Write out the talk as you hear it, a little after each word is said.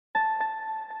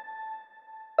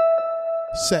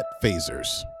Set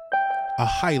Phasers, a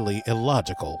highly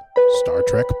illogical Star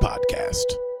Trek podcast.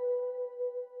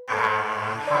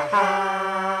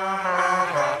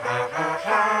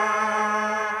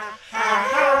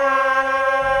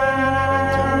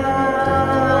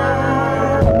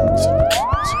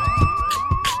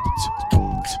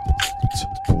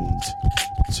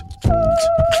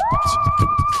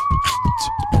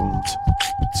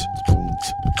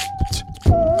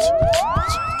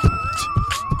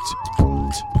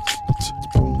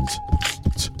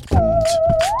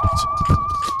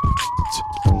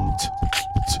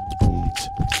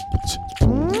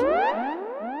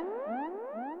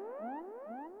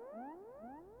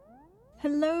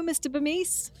 Hello, Mr.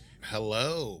 Bamise.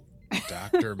 Hello,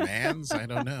 Dr. Mans. I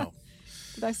don't know.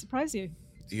 Did I surprise you?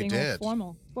 You Being all did.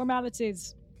 formal.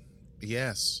 Formalities.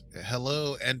 Yes.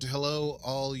 Hello, and hello,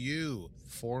 all you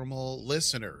formal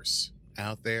listeners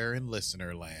out there in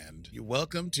listener land.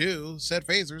 Welcome to Set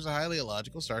Phasers, a highly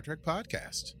illogical Star Trek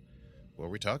podcast, where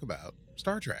we talk about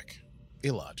Star Trek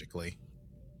illogically.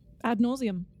 Ad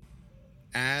nauseum.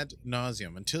 Ad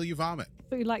nauseum, until you vomit.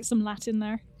 Thought you'd like some Latin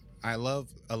there. I love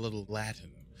a little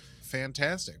Latin.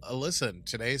 Fantastic. Listen,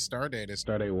 today's star date is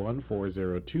Stardate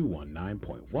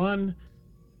 140219.1.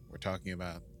 We're talking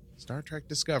about Star Trek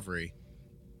Discovery,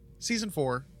 Season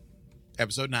 4,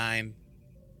 Episode 9,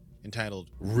 entitled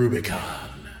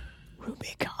Rubicon.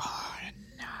 Rubicon.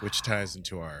 Which ties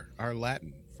into our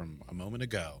Latin from a moment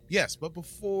ago. Yes, but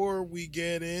before we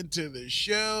get into the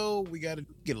show, we got to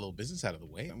get a little business out of the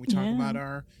way. And we talk about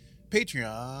our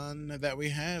Patreon that we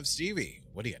have. Stevie,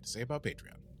 what do you have to say about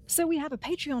Patreon? So we have a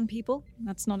Patreon, people.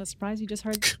 That's not a surprise. You just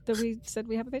heard that we said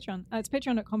we have a Patreon. It's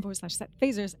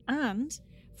patreon.com/setphasers. And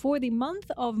for the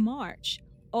month of March,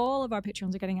 all of our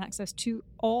Patreons are getting access to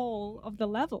all of the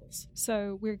levels.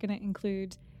 So we're going to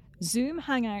include Zoom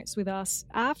hangouts with us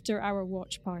after our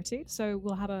watch party. So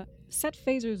we'll have a Set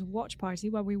Phasers watch party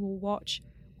where we will watch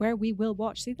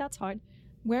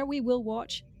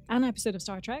an episode of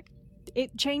Star Trek.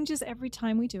 It changes every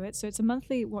time we do it, so it's a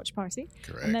monthly watch party.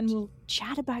 Correct. And then we'll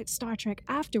chat about Star Trek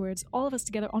afterwards, all of us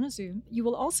together on a Zoom. You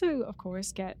will also, of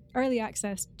course, get early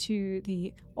access to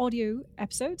the audio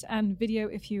episodes and video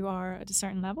if you are at a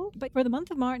certain level. But for the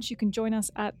month of March, you can join us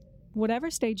at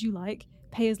whatever stage you like,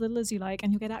 pay as little as you like,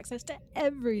 and you'll get access to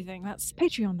everything. That's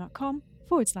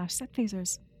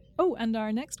patreon.com/setphasers. Oh, and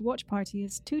our next watch party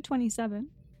is 2/27,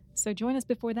 so join us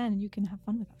before then and you can have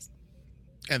fun with us.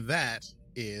 And that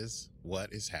is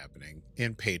what is happening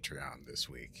in Patreon this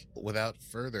week. Without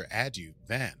further ado,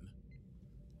 then,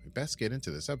 we best get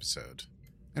into this episode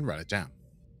and run it down.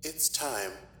 It's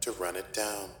time to run it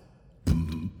down.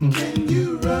 Can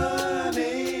you run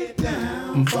it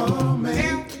down for me?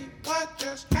 Tell me what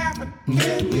just happened.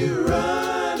 Can you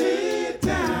run it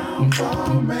down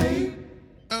for me?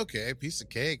 Okay, piece of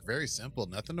cake. Very simple.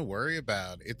 Nothing to worry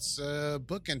about. It's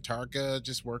Book and Tarka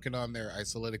just working on their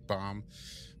isolytic bomb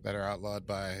that are outlawed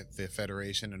by the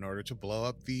Federation in order to blow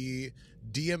up the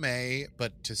DMA,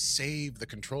 but to save the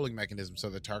controlling mechanism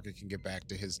so that Tarka can get back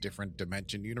to his different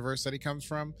dimension universe that he comes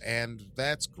from. And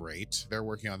that's great. They're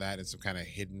working on that in some kind of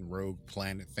hidden rogue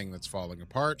planet thing that's falling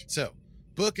apart. So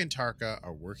Book and Tarka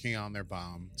are working on their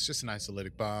bomb. It's just an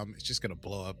isolytic bomb. It's just going to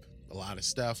blow up a lot of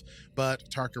stuff. But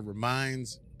Tarka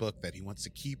reminds Book that he wants to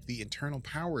keep the internal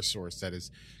power source that is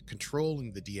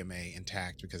controlling the DMA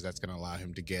intact, because that's going to allow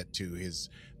him to get to his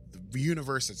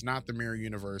universe. It's not the mirror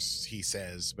universe, he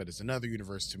says, but it's another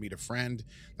universe, to meet a friend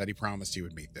that he promised he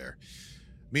would meet there.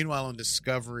 Meanwhile, on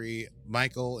Discovery,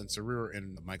 Michael and Saru are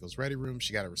in Michael's ready room.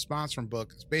 She got a response from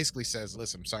Book. It basically says,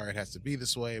 listen, I'm sorry it has to be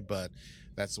this way, but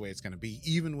that's the way it's going to be.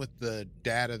 Even with the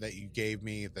data that you gave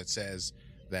me that says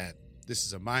that this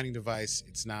is a mining device,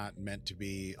 it's not meant to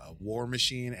be a war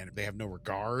machine, and they have no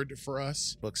regard for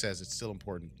us. Book says it's still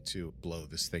important to blow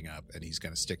this thing up, and he's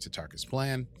going to stick to Tarka's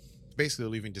plan. Basically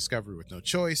leaving Discovery with no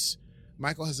choice.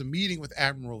 Michael has a meeting with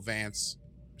Admiral Vance.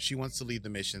 She wants to lead the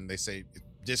mission. They say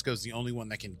Disco's the only one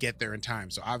that can get there in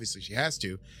time, so obviously she has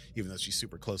to, even though she's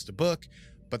super close to Book.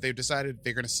 But they've decided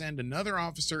they're going to send another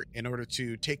officer in order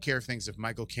to take care of things if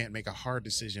Michael can't make a hard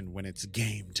decision when it's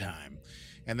game time.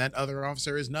 And that other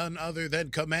officer is none other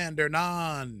than Commander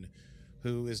Nan,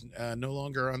 who is no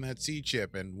longer on that sea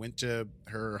chip and went to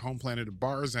her home planet of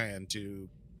Barzan to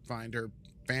find her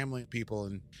family people.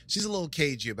 And she's a little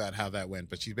cagey about how that went,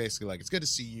 but she's basically like, it's good to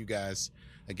see you guys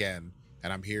again,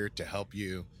 and I'm here to help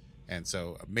you. And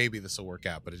so maybe this will work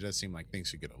out, but it does seem like things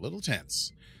should get a little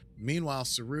tense. Meanwhile,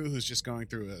 Saru, who's just going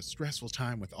through a stressful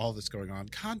time with all this going on,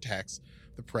 contacts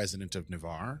the president of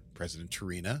Navarre, President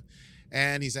Tarina,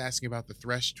 and he's asking about the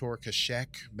Thresh Tor Kashek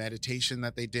meditation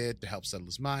that they did to help settle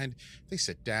his mind. They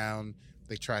sit down,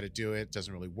 They try to do it,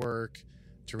 doesn't really work.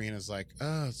 Tarina's like,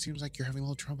 oh, it seems like you're having a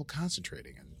little trouble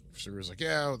concentrating. And Saru's like,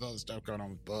 yeah, with all the stuff going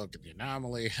on with Book and the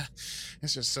anomaly,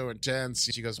 it's just so intense.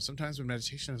 She goes, sometimes when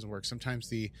meditation doesn't work, sometimes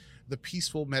the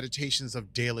peaceful meditations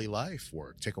of daily life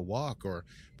work. Take a walk, or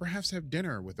perhaps have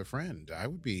dinner with a friend. I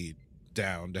would be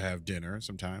down to have dinner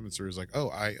sometime. And Saru's like, oh,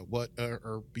 Ebar.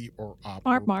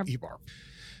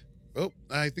 Oh,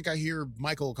 I think I hear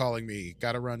Michael calling me.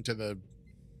 Gotta run to the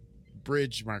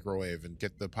bridge microwave and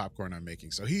get the popcorn I'm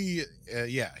making. So he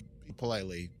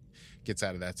politely gets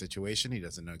out of that situation. He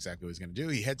doesn't know exactly what he's going to do.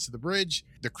 He heads to the bridge.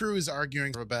 The crew is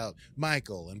arguing about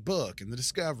Michael and Book and the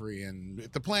discovery, and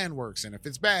if the plan works, and if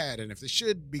it's bad, and if they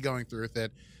should be going through with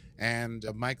it. And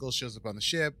Michael shows up on the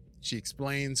ship. She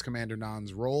explains Commander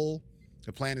Nan's role.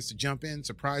 The plan is to jump in,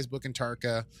 surprise Book and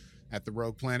Tarka at the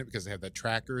rogue planet, because they have that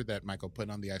tracker that Michael put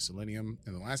on the Isolinium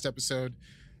in the last episode.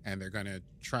 And they're going to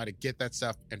try to get that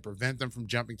stuff and prevent them from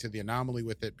jumping to the anomaly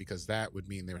with it, because that would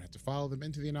mean they would have to follow them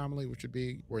into the anomaly, which would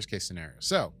be worst case scenario.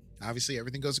 So obviously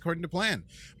everything goes according to plan.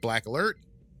 Black alert,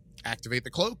 activate the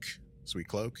cloak, sweet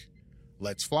cloak,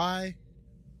 let's fly.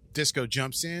 Disco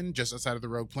jumps in just outside of the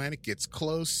rogue planet, gets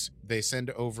close. They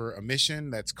send over a mission.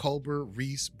 That's Culber,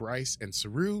 Reese, Bryce, and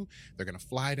Saru. They're going to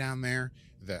fly down there.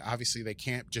 Obviously, they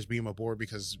can't just beam aboard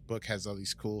because Book has all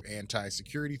these cool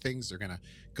anti-security things. They're going to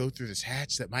go through this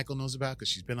hatch that Michael knows about because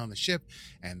she's been on the ship,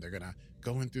 and they're going to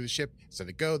go in through the ship. So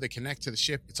they connect to the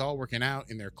ship. It's all working out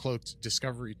in their cloaked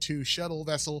Discovery 2 shuttle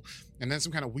vessel. And then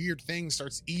some kind of weird thing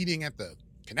starts eating at the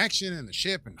connection in the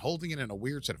ship and holding it in a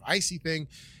weird sort of icy thing.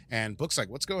 And Book's like,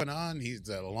 what's going on? He's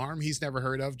an alarm he's never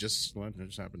heard of, just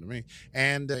happened to me.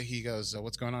 And he goes,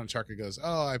 what's going on? And Tarka goes,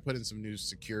 oh, I put in some new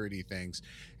security things.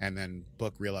 And then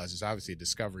Book realizes obviously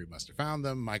Discovery must have found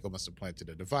them. Michael must have planted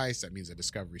a device. That means a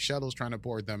Discovery shuttle's trying to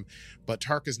board them. But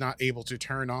Tarka's not able to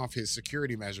turn off his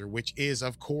security measure, which is,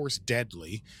 of course,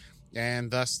 deadly.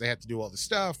 And thus they have to do all the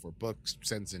stuff where Book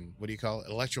sends in,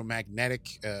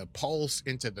 electromagnetic pulse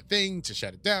into the thing to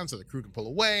shut it down so the crew can pull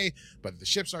away. But the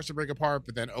ship starts to break apart.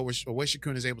 But then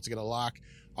Oweshikun is able to get a lock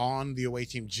on the away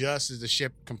team just as the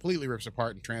ship completely rips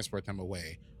apart and transport them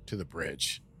away to the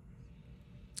bridge.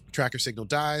 Tracker signal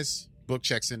dies. Book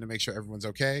checks in to make sure everyone's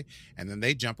okay. And then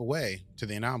they jump away to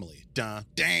the anomaly.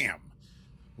 Damn.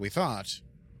 We thought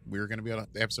we were going to be able to,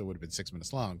 the episode would have been 6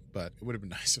 minutes long, but it would have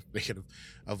been nice if they could have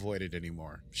avoided any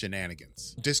more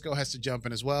shenanigans. Disco has to jump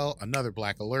in as well. Another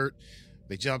black alert.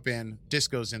 They jump in.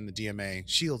 Disco's in the DMA.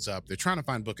 Shields up. They're trying to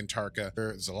find Book and Tarka.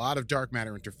 There's a lot of dark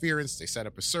matter interference. They set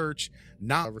up a search.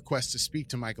 Not a request to speak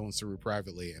to Michael and Saru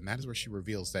privately. And that is where she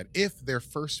reveals that if their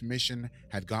first mission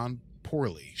had gone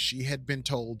poorly, she had been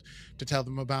told to tell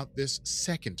them about this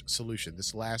second solution,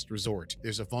 this last resort.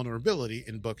 There's a vulnerability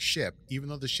in Book's ship. Even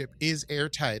though the ship is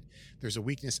airtight, there's a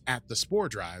weakness at the spore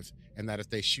drive, and that if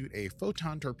they shoot a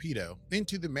photon torpedo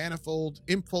into the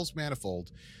impulse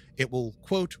manifold, it will,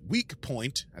 quote, weak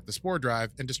point at the spore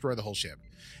drive and destroy the whole ship.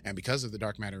 And because of the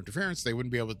dark matter interference, they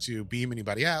wouldn't be able to beam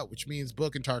anybody out, which means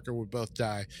Book and Tarka would both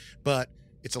die. But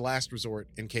it's a last resort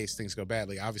in case things go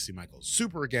badly. Obviously, Michael's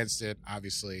super against it.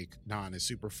 Obviously, Nan is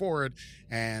super for it.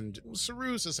 And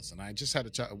Saru says, and I just had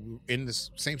a in this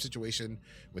same situation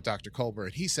with Dr. Culber,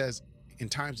 and he says, in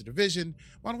times of division,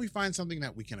 why don't we find something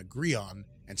that we can agree on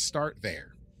and start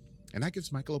there? And that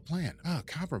gives Michael a plan.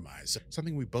 Compromise,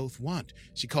 something we both want.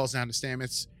 She calls down to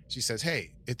Stamets. She says,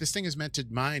 hey, if this thing is meant to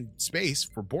mine space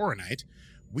for boronite,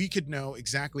 we could know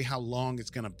exactly how long it's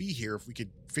going to be here if we could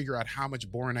figure out how much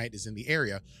boronite is in the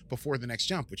area before the next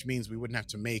jump, which means we wouldn't have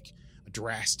to make a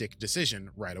drastic decision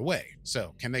right away.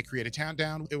 So can they create a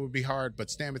countdown? It would be hard, but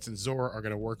Stamets and Zora are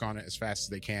going to work on it as fast as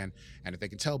they can. And if they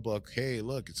can tell Book, hey,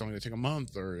 look, it's only going to take a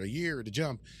month or a year to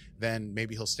jump, then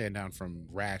maybe he'll stand down from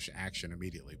rash action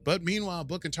immediately. But meanwhile,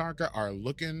 Book and Tarka are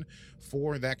looking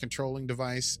for that controlling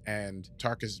device, and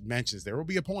Tarka mentions there will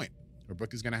be a point where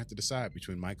Book is going to have to decide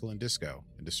between Michael and Disco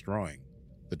and destroying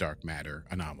the dark matter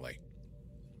anomaly.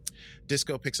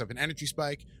 Disco picks up an energy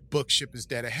spike. Book's ship is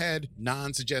dead ahead.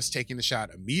 Nan suggests taking the shot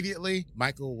immediately.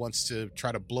 Michael wants to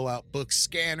try to blow out Book's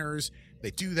scanners.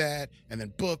 They do that, and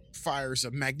then Book fires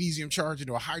a magnesium charge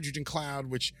into a hydrogen cloud,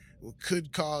 which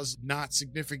could cause not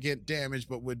significant damage,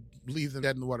 but would leave them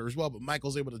dead in the water as well. But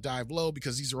Michael's able to dive low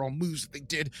because these are all moves that they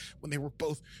did when they were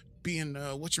both being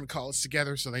whatchamacallits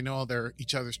together, so they know all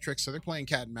each other's tricks. So they're playing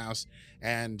cat and mouse,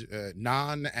 and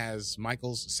Nan as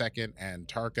Michael's second and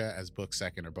Tarka as Book's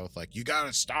second are both like, you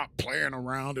gotta stop playing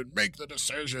around and make the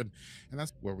decision. And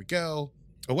that's where we go.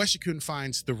 Oweshikun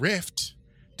finds the rift.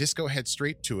 Disco heads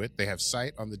straight to it. They have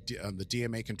sight on the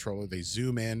DMA controller. They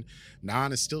zoom in.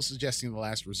 Nan is still suggesting the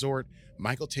last resort.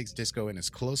 Michael takes Disco in as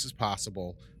close as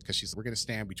possible because we're going to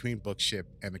stand between Bookship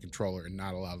and the controller and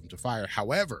not allow them to fire.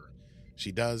 However,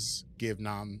 she does give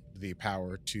Nan the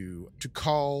power to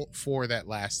call for that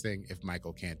last thing if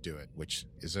Michael can't do it, which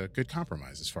is a good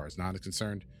compromise as far as Nan is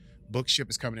concerned.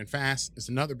 Bookship is coming in fast. It's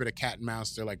another bit of cat and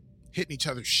mouse. They're like hitting each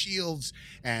other's shields,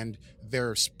 and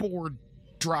their spore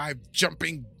drive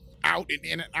jumping out and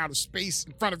in and out of space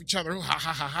in front of each other. Ha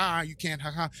ha ha ha, you can't, ha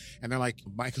ha. And they're like,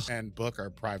 Michael and Book are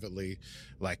privately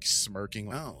like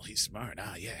smirking. Oh, he's smart.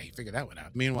 Ah, yeah, he figured that one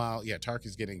out. Meanwhile, yeah, Tark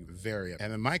is getting very,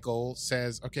 and then Michael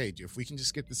says, okay, if we can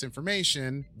just get this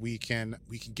information, we can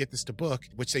get this to Book,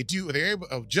 which they do. They're able,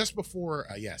 just before,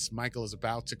 yes, Michael is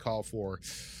about to call for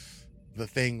the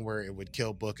thing where it would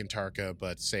kill Book and Tarka,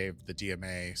 but save the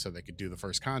DMA so they could do the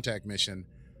first contact mission.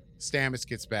 Stamets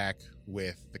gets back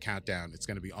with the countdown. It's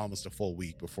going to be almost a full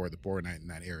week before the Boronite in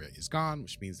that area is gone,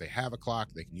 which means they have a clock.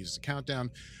 They can use as a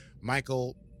countdown.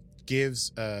 Michael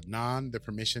gives Nan the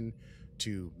permission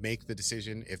to make the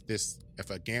decision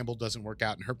if a gamble doesn't work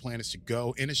out, and her plan is to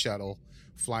go in a shuttle,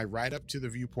 fly right up to the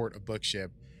viewport of Bookship,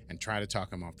 and try to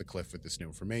talk him off the cliff with this new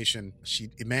information.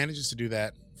 She manages to do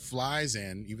that, flies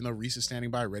in, even though Reese is standing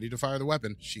by ready to fire the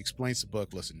weapon. She explains to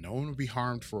Book, listen, no one will be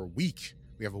harmed for a week.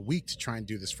 We have a week to try and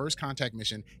do this first contact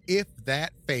mission. If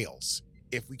that fails,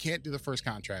 if we can't do the first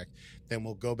contract, then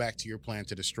we'll go back to your plan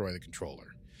to destroy the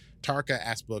controller. Tarka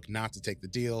asks Book not to take the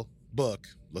deal. Book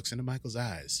looks into Michael's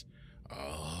eyes.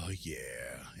 Oh,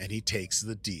 yeah. And he takes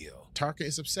the deal. Tarka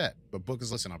is upset, but Book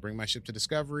is, listen, I'll bring my ship to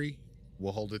Discovery.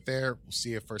 We'll hold it there. We'll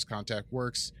see if first contact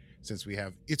works, since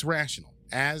it's rational.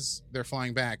 As they're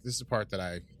flying back, this is the part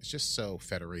that it's just so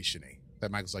Federation-y. That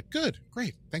Michael's like, good,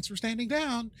 great, thanks for standing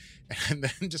down. And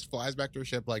then just flies back to her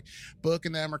ship like, Book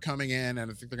and them are coming in, and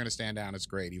I think they're going to stand down. It's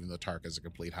great, even though Tarka's a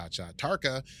complete hotshot.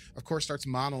 Tarka, of course, starts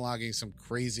monologuing some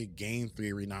crazy game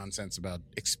theory nonsense about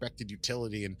expected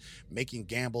utility and making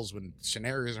gambles when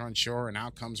scenarios are unsure and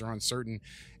outcomes are uncertain.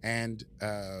 And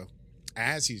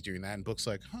as he's doing that, and Book's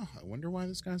like, I wonder why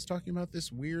this guy's talking about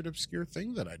this weird, obscure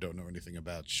thing that I don't know anything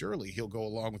about. Surely he'll go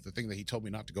along with the thing that he told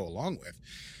me not to go along with.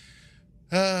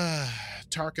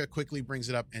 Tarka quickly brings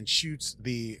it up and shoots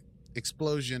the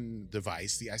explosion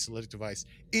device, the isolytic device,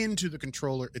 into the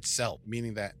controller itself,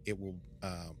 meaning that it will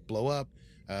blow up.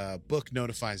 Book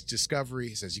notifies Discovery.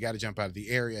 He says, you got to jump out of the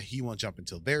area. He won't jump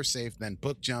until they're safe. Then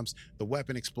Book jumps. The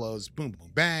weapon explodes. Boom,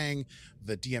 boom, bang.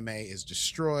 The DMA is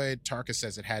destroyed. Tarka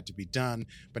says it had to be done,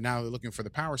 but now they're looking for the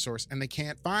power source and they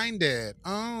can't find it.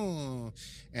 Oh,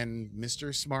 and Mr.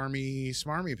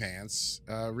 Smarmy Pants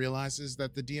realizes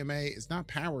that the DMA is not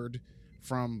powered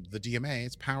from the DMA.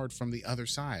 It's powered from the other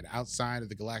side, outside of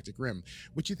the galactic rim,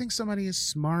 which you think somebody as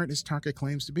smart as Tarka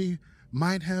claims to be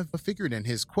might have figured in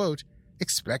his, quote,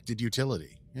 expected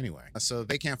utility. Anyway, so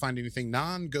they can't find anything.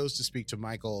 Nan goes to speak to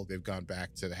Michael. They've gone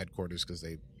back to the headquarters because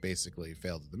they basically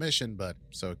failed at the mission, but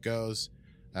so it goes.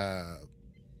 They're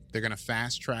going to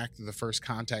fast track the first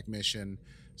contact mission,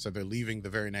 so they're leaving the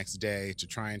very next day to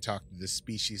try and talk to the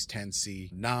Species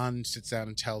 10C. Nan sits down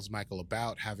and tells Michael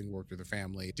about having worked with her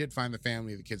family. Did find the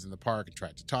family, the kids in the park, and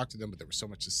tried to talk to them, but there was so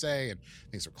much to say, and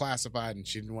things were classified, and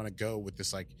she didn't want to go with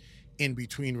this like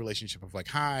in-between relationship of like,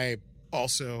 hi,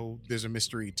 also, there's a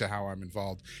mystery to how I'm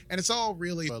involved. And it's all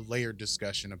really a layered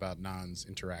discussion about Nan's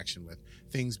interaction with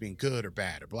things being good or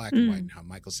bad or black and white, and how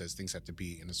Michael says things have to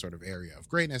be in a sort of area of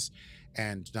grayness.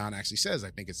 And Nan actually says, I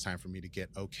think it's time for me to get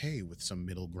okay with some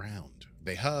middle ground.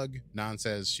 They hug. Nan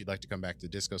says she'd like to come back to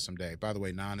Disco someday. By the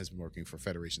way, Nan has been working for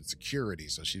Federation security,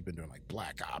 so she's been doing like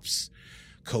black ops,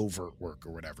 covert work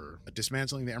or whatever.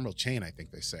 Dismantling the Emerald Chain, I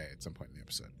think they say at some point in the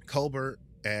episode. Colbert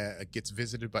gets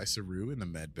visited by Saru in the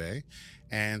med bay,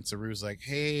 and Saru's like,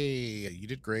 hey, you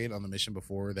did great on the mission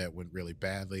before that went really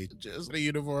badly. Just a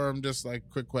uniform, just like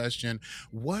quick question.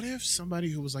 What if somebody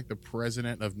who was like the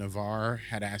president of Navarre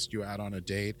had asked you out on a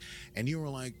date and you were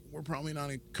like, we're probably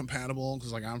not compatible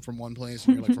because like I'm from one place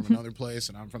and you're like from another place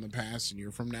and I'm from the past and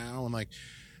you're from now, and like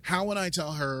how would I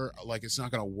tell her like it's not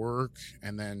gonna work?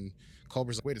 And then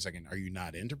Culber's like, wait a second, are you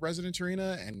not into President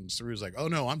Serena? And Saru's like, oh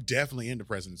no, I'm definitely into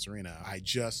President Serena. I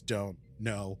just don't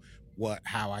know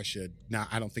how I should. Now,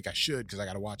 I don't think I should because I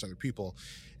got to watch other people.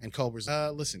 And Culber's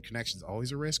listen, connection's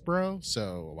always a risk, bro.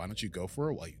 So why don't you go for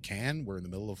it while you can? We're in the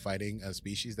middle of fighting a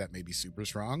species that may be super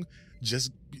strong.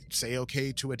 Just say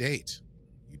okay to a date,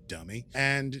 you dummy.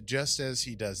 And just as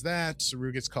he does that,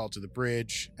 Saru gets called to the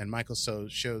bridge, and Michael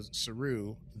shows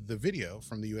Saru the video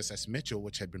from the USS Mitchell,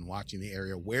 which had been watching the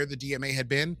area where the DMA had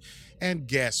been. And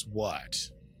guess what?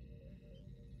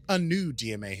 A new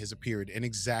DMA has appeared in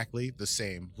exactly the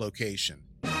same location.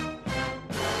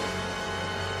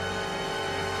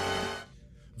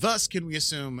 Thus, can we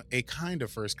assume a kind of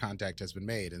first contact has been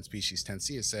made? And Species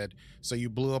 10C has said, so you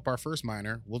blew up our first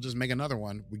miner, we'll just make another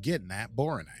one. We're getting that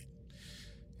boronite.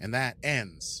 And that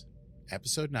ends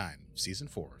episode 9, season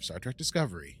 4 of Star Trek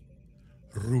Discovery,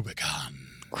 Rubicon.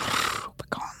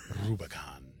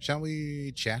 Rubicon. Shall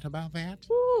we chat about that?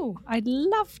 Ooh, I'd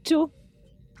love to.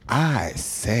 I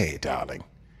say, darling,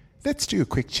 let's do a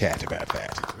quick chat about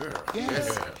that.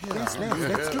 Yes,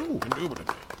 let's go.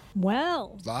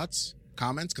 Well, Thoughts?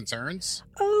 Comments? Concerns?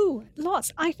 oh,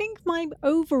 lots. I think my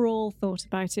overall thought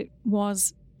about it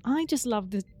was I just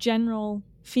loved the general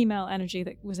female energy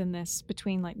that was in this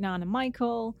between like Nan and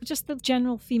Michael. Just the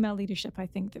general female leadership, I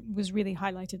think, that was really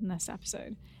highlighted in this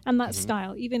episode. And that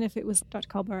style, even if it was Dr.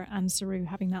 Culber and Saru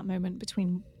having that moment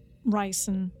between Bryce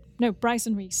and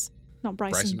Reese. Not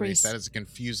Bryce and Reese. That is a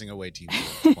confusing away team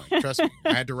at this point. Trust me.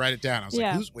 I had to write it down. I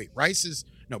was like, Rice is,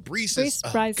 no, Brees is,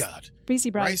 Bryce, oh God.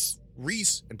 Bryce.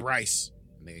 Reese and Bryce.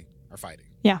 And they are fighting.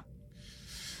 Yeah.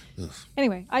 Ugh.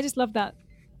 Anyway, I just love that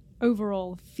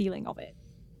overall feeling of it.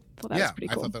 Thought that was pretty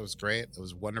cool. I thought that was great. It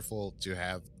was wonderful to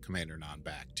have Commander Nan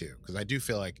back too, because I do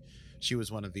feel like she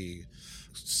was one of the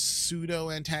pseudo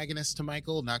antagonists to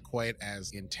Michael, not quite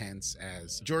as intense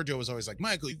as Giorgio was always like,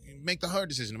 Michael, you make the hard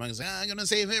decision. And Michael's like, I'm gonna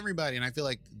save everybody. And I feel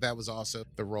like that was also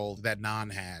the role that Nan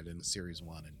had in series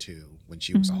 1 and 2 when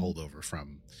she was a holdover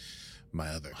from my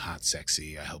other hot,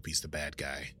 sexy, I hope he's the bad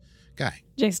guy.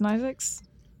 Jason Isaacs.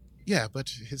 Yeah, but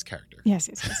his character. Yes.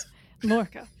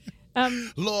 Lorca.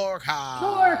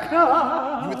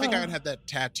 Lorca. You would think I would have that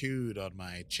tattooed on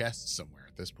my chest somewhere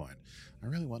at this point. I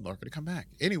really want Lorca to come back.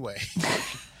 Anyway,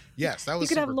 yes, that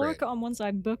was. You could have super Lorca great. on one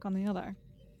side and Book on the other.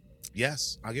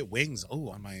 Yes, I'll get wings. Oh,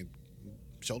 on my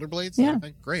shoulder blades. Yeah.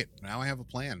 Great. Now I have a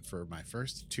plan for my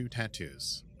first 2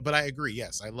 tattoos. But I agree.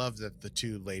 Yes, I love that the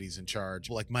 2 ladies in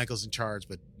charge, like Michael's in charge,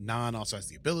 but Nan also has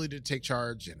the ability to take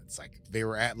charge. And it's like they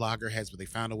were at loggerheads, but they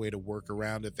found a way to work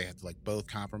around it. They had to like both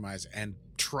compromise and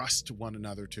trust one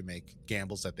another to make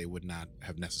gambles that they would not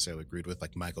have necessarily agreed with.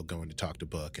 Like Michael going to talk to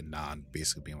Book and Nan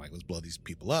basically being like, let's blow these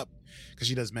people up. Because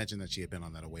she does mention that she had been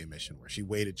on that away mission where she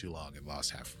waited too long and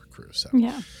lost half of her crew. So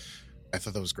yeah. I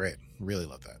thought that was great. Really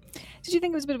love that. Did you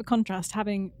think it was a bit of a contrast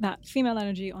having that female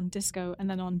energy on Disco and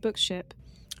then on Book's ship?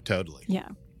 Totally. Yeah.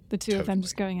 The two of them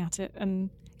just going at it.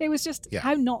 And it was just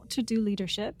how not to do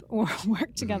leadership or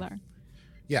work together.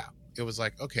 Yeah. It was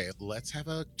like, okay, let's have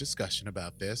a discussion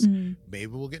about this. Maybe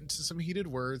we'll get into some heated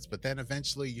words, but then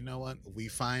eventually, you know what? We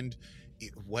find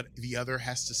what the other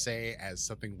has to say as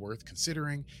something worth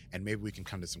considering, and maybe we can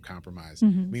come to some compromise.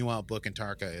 Meanwhile, Book and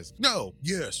Tarka is, no,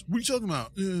 yes, what are you talking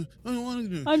about? I don't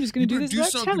want to do. I'm just going to do this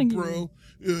without telling bro.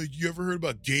 You ever heard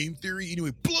about game theory?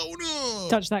 Anyway, blow it up.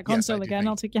 Touch that console again,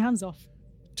 I'll take your hands off.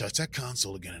 Touch that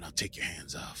console again, and I'll take your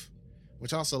hands off.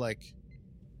 Which also, like,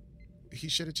 he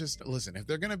should have just, listen, if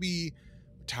they're going to be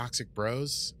toxic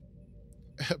bros,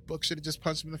 Book should have just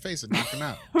punched him in the face and knocked him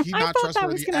out. He's not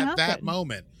trustworthy at that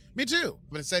moment. Me too.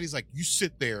 But instead, he's like, you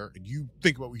sit there and you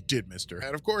think about what you did, mister.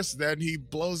 And of course, then he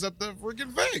blows up the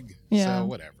freaking thing. Yeah. So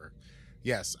whatever.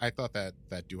 Yes, I thought that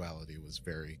duality was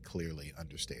very clearly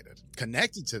understated.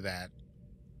 Connected to that,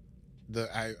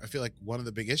 I feel like one of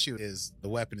the big issues is the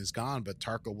weapon is gone, but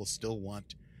Tarka will still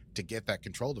want to get that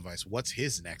control device. What's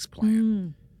his next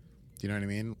plan? Do you know what I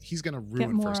mean? He's going to ruin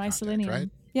Get more first contact, Isolinium. right?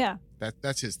 Yeah.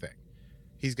 That's his thing.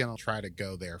 He's going to try to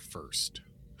go there first.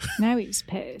 Now he's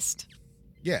pissed.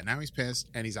 Yeah, now he's pissed,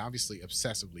 and he's obviously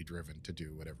obsessively driven to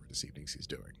do whatever it is he thinks he's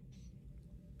doing.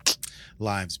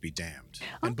 Lives be damned.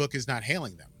 And Book is not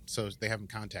hailing them, so they haven't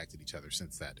contacted each other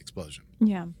since that explosion.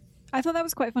 Yeah. I thought that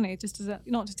was quite funny, just as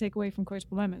not to take away from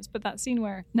quotable moments, but that scene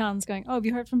where Nan's going, oh, have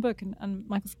you heard from Book? And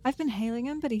Michael's, I've been hailing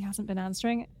him, but he hasn't been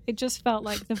answering. It just felt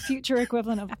like the future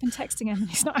equivalent of, I've been texting him and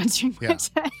he's not answering my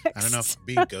text. I don't know if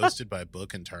being ghosted by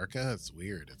Book and Tarka, it's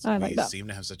weird. We seem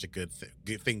to have such a good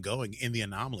thing going in the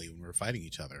anomaly when we're fighting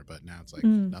each other, but now it's like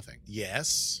nothing.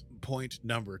 Yes. Point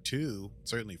number 2,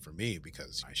 certainly for me,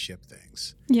 because I ship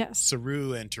things. Yes.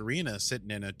 Saru and Tarina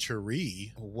sitting in a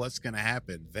tree. What's going to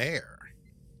happen there?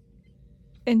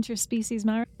 Interspecies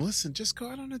marriage. Listen, just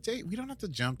go out on a date. We don't have to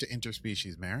jump to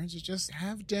interspecies marriage. Just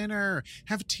have dinner,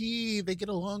 have tea. They get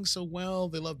along so well.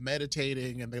 They love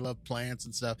meditating and they love plants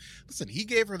and stuff. Listen, he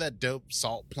gave her that dope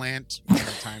salt plant the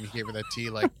time he gave her that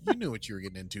tea. Like, you knew what you were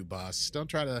getting into, boss. Don't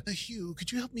try to, Hugh,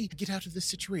 could you help me get out of this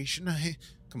situation?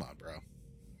 Come on, bro.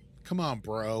 Come on,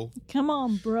 bro. Come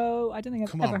on, bro. I don't think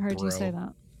I've ever heard you say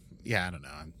that. Yeah, I don't know.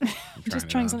 I'm just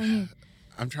trying something new.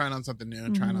 I'm trying on something new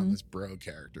and trying on this bro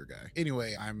character guy.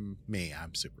 Anyway, I'm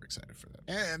super excited for that.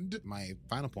 And my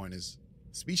final point is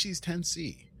Species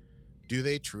 10C. Do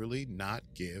they truly not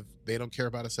give? They don't care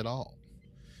about us at all.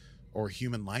 or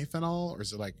human life and all? Or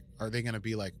is it like, are they going to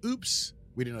be like, oops,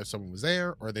 we didn't know someone was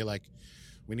there? Or are they like,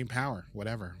 we need power,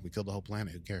 whatever. We killed the whole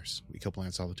planet. Who cares? We kill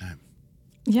planets all the time.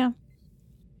 Yeah.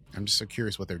 I'm just so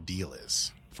curious what their deal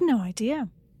is. I have no idea.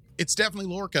 It's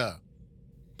definitely Lorca.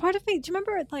 Part of me, do you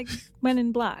remember like Men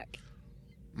in Black?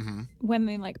 Mm-hmm. When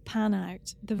they like pan out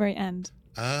at the very end.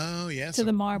 Oh, yes. To the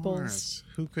of marbles. course.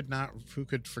 Who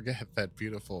could forget that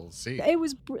beautiful scene? It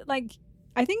was like,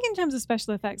 I think in terms of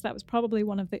special effects, that was probably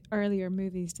one of the earlier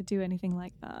movies to do anything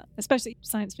like that, especially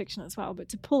science fiction as well. But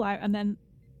to pull out and then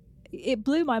it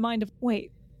blew my mind of,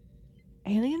 wait,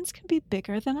 aliens can be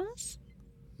bigger than us?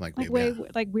 Like we're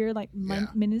Yeah.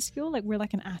 minuscule, like we're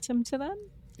like an atom to them?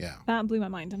 Yeah. That blew my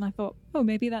mind. And I thought, oh,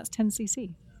 maybe that's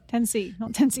 10cc. 10C,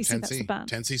 not 10cc, 10C. that's the band.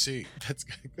 10cc. That's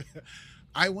good.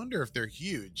 I wonder if they're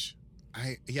huge.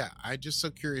 I'm just so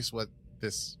curious what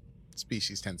this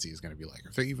species 10C is going to be like.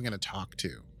 If they're even going to talk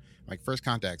to. Like First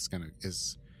Contact's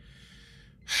is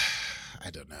I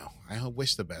don't know. I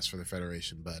wish the best for the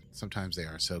Federation, but sometimes they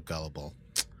are so gullible.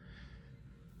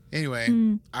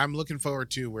 Anyway, I'm looking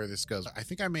forward to where this goes. I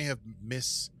think I may have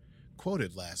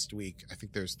misquoted last week. I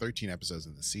think there's 13 episodes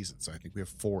in the season, so I think we have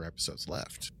 4 episodes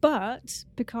left. But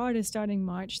Picard is starting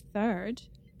March 3rd.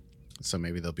 So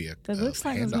maybe there'll be It looks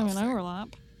like there's going to be an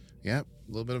overlap. Yep,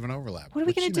 a little bit of an overlap. What are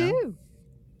we going to do?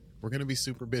 We're going to be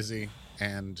super busy,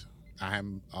 and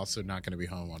I'm also not going to be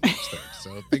home on March 3rd.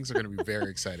 So things are going to be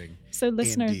very exciting. So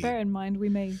listeners, Indeed. bear in mind, we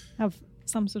may have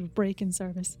some sort of break in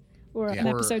service or an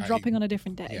episode dropping on a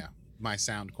different day. Yeah, my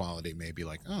sound quality may be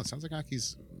like, oh, it sounds like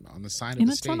Aki's on the side In of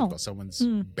the a stage tunnel. while someone's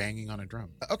banging on a drum.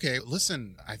 Okay,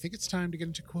 listen, I think it's time to get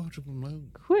into quotable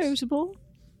mode. Quotable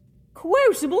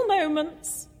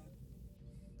moments.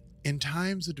 In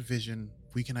times of division,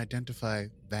 we can identify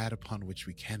that upon which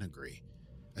we can agree.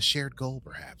 A shared goal,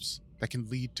 perhaps, that can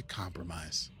lead to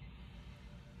compromise.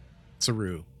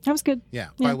 Saru. That was good. Yeah,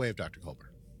 by way of Dr. Culber.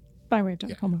 By way of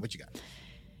Dr. Culber. What you got?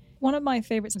 One of my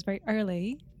favorites is very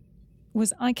early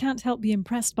was, I can't help be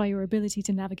impressed by your ability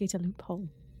to navigate a loophole.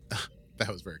 That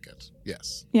was very good.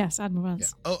 Yes. Yes, Admiral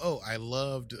Vance. Yeah. I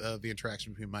loved the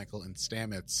interaction between Michael and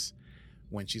Stamets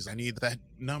when she's, I need that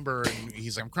number, and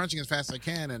he's like, I'm crunching as fast as I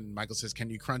can, and Michael says, can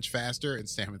you crunch faster? And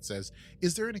Stamets says,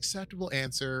 is there an acceptable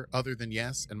answer other than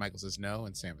yes? And Michael says no,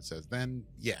 and Stamets says, then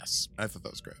yes. I thought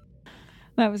that was great.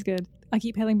 That was good. I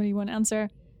keep hailing, but you won't answer.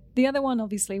 The other one,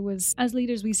 obviously, was, as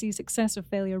leaders, we see success or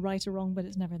failure, right or wrong, but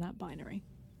it's never that binary.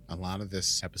 A lot of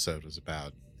this episode was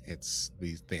about,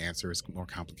 the answer is more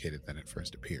complicated than it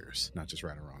first appears, not just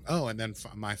right or wrong. Oh, and then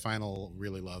my final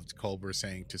really loved Culber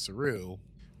saying to Saru,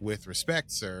 with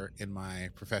respect, sir, in my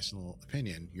professional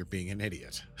opinion, you're being an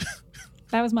idiot.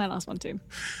 That was my last one, too.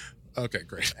 Okay,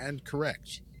 great. And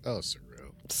correct. Oh,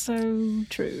 Saru. So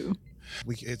true.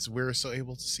 We're so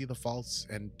able to see the faults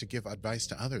and to give advice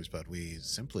to others, but we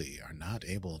simply are not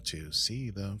able to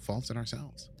see the faults in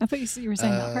ourselves. I thought you were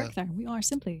saying that Kirk there. We are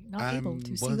simply not able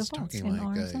to see the faults in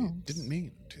ourselves. I didn't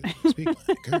mean to speak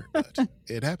like Kirk, but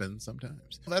it happens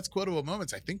sometimes. Well, that's quotable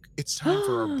moments. I think it's time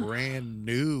for a brand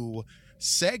new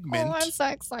segment. Oh, I'm so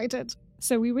excited.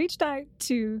 So we reached out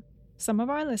to some of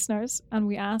our listeners and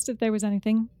we asked if there was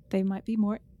anything they might be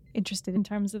more interested in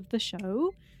terms of the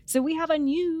show. So we have a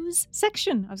news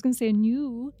section. I was going to say a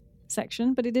new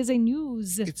section, but it is a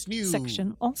news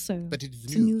section also. But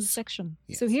it's a news section.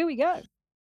 Yes. So here we go.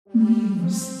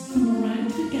 News from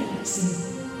around the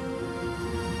galaxy.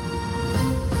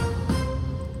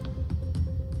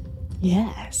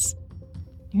 Yes.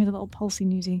 You hear the little pulsey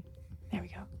newsy. There we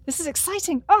go. This is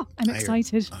exciting. Oh, I'm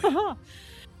excited. Yeah.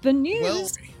 The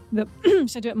news. Should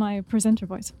I do it in my presenter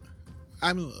voice?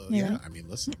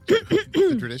 Listen,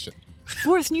 the tradition.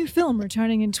 Fourth new film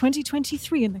returning in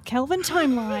 2023 in the Kelvin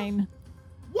timeline.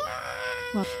 What?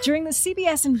 Well, during the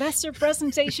CBS investor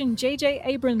presentation, J.J.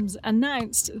 Abrams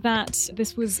announced that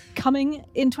this was coming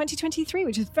in 2023,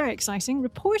 which is very exciting.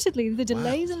 Reportedly, the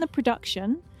delays in the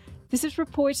production. This is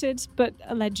reported, but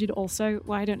alleged also.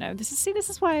 Well, I don't know. This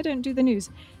is why I don't do the news.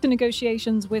 The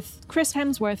negotiations with Chris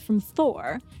Hemsworth from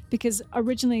Thor, because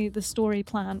originally the story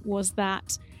plan was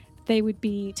that they would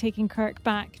be taking Kirk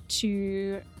back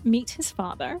to meet his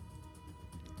father.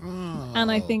 Oh.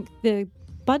 And I think the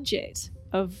budget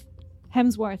of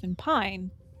Hemsworth and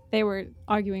Pine, they were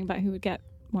arguing about who would get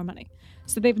more money.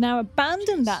 So they've now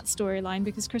abandoned that storyline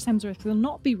because Chris Hemsworth will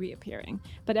not be reappearing,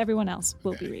 but everyone else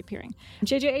will be reappearing.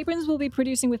 J.J. Abrams will be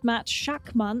producing with Matt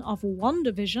Shakman of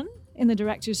WandaVision in the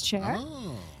director's chair.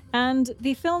 Oh. And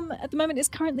the film at the moment is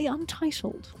currently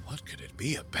untitled. What could it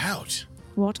be about?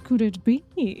 What could it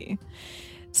be?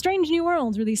 Strange New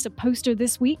World released a poster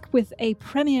this week with a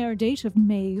premiere date of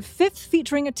May 5th,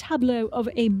 featuring a tableau of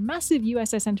a massive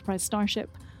USS Enterprise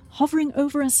starship hovering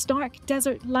over a stark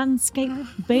desert landscape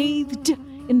bathed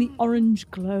in the orange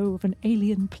glow of an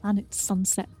alien planet's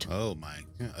sunset. Oh my,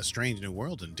 a strange new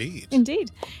world indeed.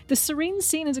 Indeed. The serene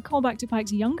scene is a callback to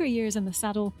Pike's younger years in the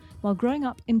saddle while growing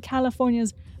up in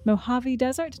California's Mojave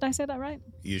Desert. Did I say that right?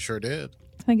 You sure did.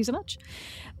 Thank you so much.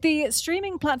 The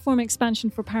streaming platform expansion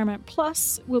for Paramount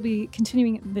Plus will be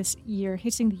continuing this year,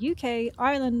 hitting the UK,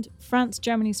 Ireland, France,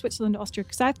 Germany, Switzerland, Austria,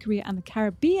 South Korea, and the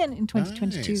Caribbean in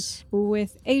 2022, Nice.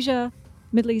 with Asia,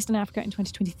 Middle East, and Africa in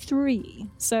 2023.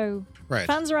 So, Right.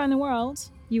 fans around the world,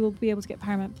 you will be able to get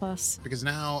Paramount Plus. Because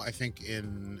now I think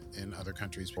in other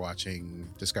countries we're watching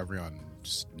Discovery on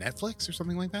just Netflix or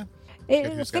something like that. I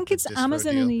Who's got think the it's Disco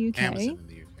Amazon deal? in the UK. Amazon in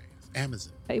the UK.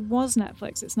 Amazon. It was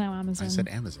Netflix. It's now Amazon. I said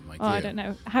Amazon like Oh, you. I don't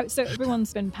know. So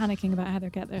everyone's been panicking about how they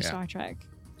get their Yeah. Star Trek.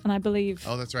 And I believe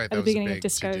Oh, that's right. at That the was a beginning big of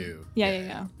Disco. to-do.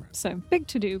 Yeah. Right. So big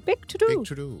to do. Big to do. Big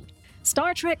to-do.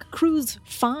 Star Trek Cruise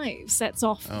 5 sets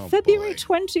off Oh, February boy.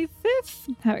 25th.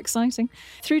 How exciting.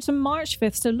 Through to March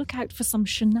 5th, so look out for some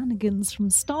shenanigans from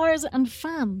stars and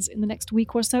fans in the next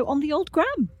week or so on the old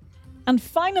gram. And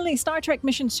finally, Star Trek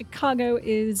Mission Chicago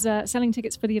is selling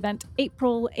tickets for the event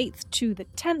April 8th to the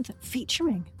 10th,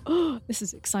 featuring, this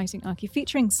is exciting, Aki,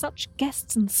 featuring such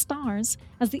guests and stars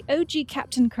as the OG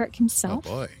Captain Kirk Oh himself,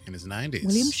 boy, in his 90s.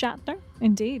 William Shatner,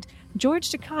 indeed, George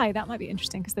Takei, that might be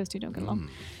interesting because those two don't get along,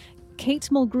 Kate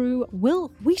Mulgrew, Will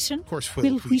Wheaton. Of course,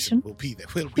 Will Wheaton. will be there.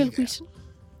 Will be Will there. Wheaton.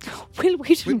 Will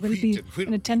Wheaton Will will be Wheaton will in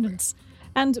be attendance.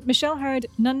 And Michelle Hurd,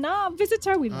 Nana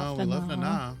visitor. We Oh, love we Nana. love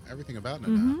Nana. Everything about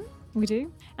Nana. We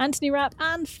do. Anthony Rapp,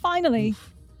 and finally,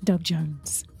 Doug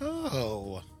Jones.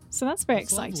 Oh, So that's very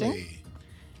that's exciting. lovely.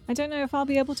 I don't know if I'll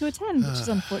be able to attend, which is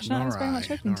unfortunate. I was very much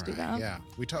hoping to do alright, that. Yeah,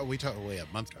 we talked way a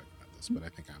month talking about this, but I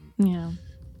think I'm Yeah.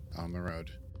 on the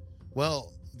road.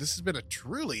 Well, this has been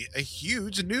a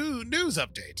huge news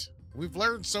update. We've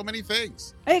learned so many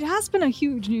things. It has been a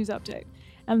huge news update.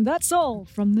 And that's all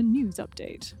from the news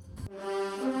update.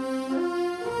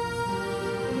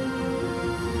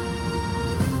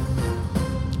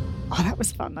 Oh, that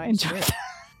was fun. I enjoyed it.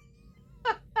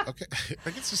 Okay,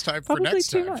 I guess it's time Probably for next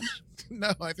too time. much.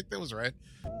 No, I think that was right.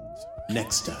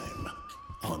 Next time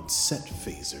on Set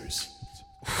Phasers.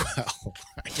 Well,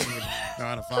 I didn't even know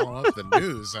how to follow up the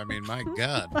news. I mean, my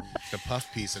God, the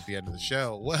puff piece at the end of the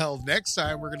show. Well, next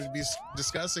time we're going to be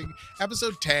discussing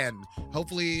episode 10.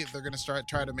 Hopefully, they're going to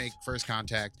try to make First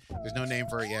Contact. There's no name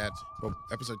for it yet. But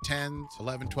episode 10,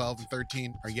 11, 12, and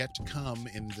 13 are yet to come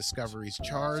in Discovery's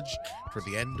charge for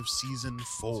the end of season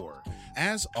 4.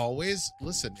 As always,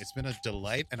 listen, it's been a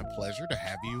delight and a pleasure to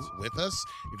have you with us.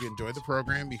 If you enjoyed the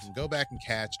program, you can go back and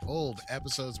catch old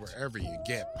episodes wherever you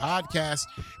get podcasts.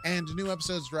 And new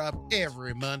episodes drop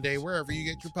every Monday, wherever you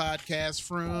get your podcasts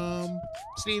from.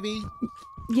 Stevie?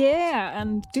 Yeah,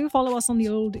 and do follow us on the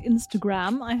old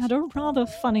Instagram. I had a rather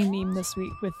funny meme this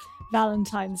week with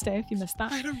Valentine's Day, if you missed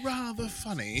that. I had a rather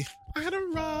funny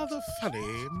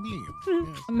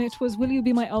meme. It was Will You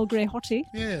Be My Earl Grey Hottie?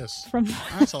 Yes. From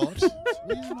I saw it.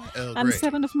 Oh, and great.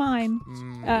 7 of mine.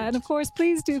 And of course,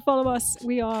 please do follow us.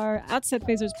 We are at Set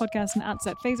Phasers Podcast and at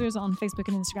Set Phasers on Facebook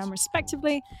and Instagram,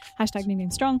 respectively. Hashtag Needy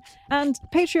and Strong. And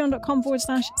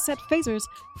patreon.com/Set Phasers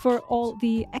for all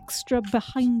the extra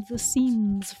behind the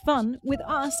scenes fun with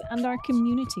us and our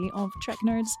community of Trek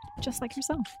nerds just like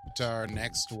yourself. Our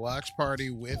next watch party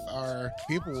with our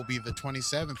people will be the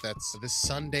 27th. That's this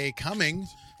Sunday coming.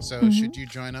 So should you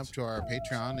join up to our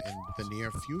Patreon in the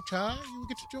near future, you will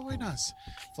get to join us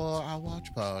for our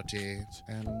watch party.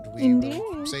 And we will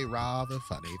Indeed. say rather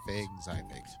funny things, I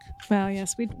think. Well,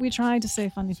 yes, we try to say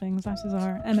funny things. That is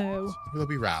our MO. It'll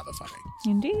be rather funny.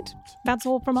 Indeed. That's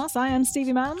all from us. I am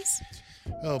Stevie Mans.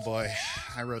 Oh boy,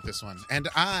 I wrote this one. And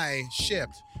I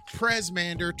shipped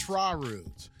Presmander Traru,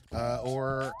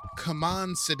 or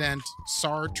Commandant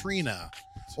Sartrina,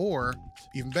 or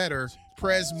even better,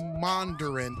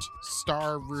 Presmonderant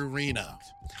Starrurina.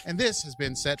 And this has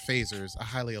been Set Phasers, a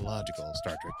highly illogical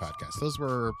Star Trek podcast. Those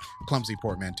were clumsy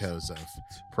portmanteaus of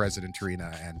President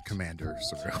Tarina and Commander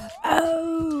Saru.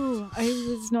 Oh, I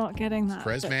was not getting that.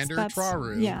 Presmander That's-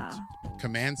 Traru, Yeah.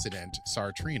 Commandant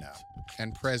Sartrina,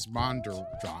 and Presmonderant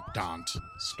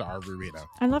Starrurina.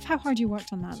 I love how hard you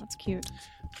worked on that. That's cute.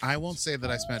 I won't say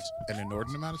that I spent an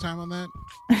inordinate amount of time on that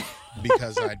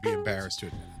because I'd be embarrassed to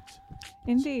admit it.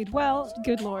 Indeed. Well,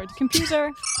 good lord.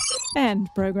 Computer, end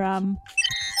program.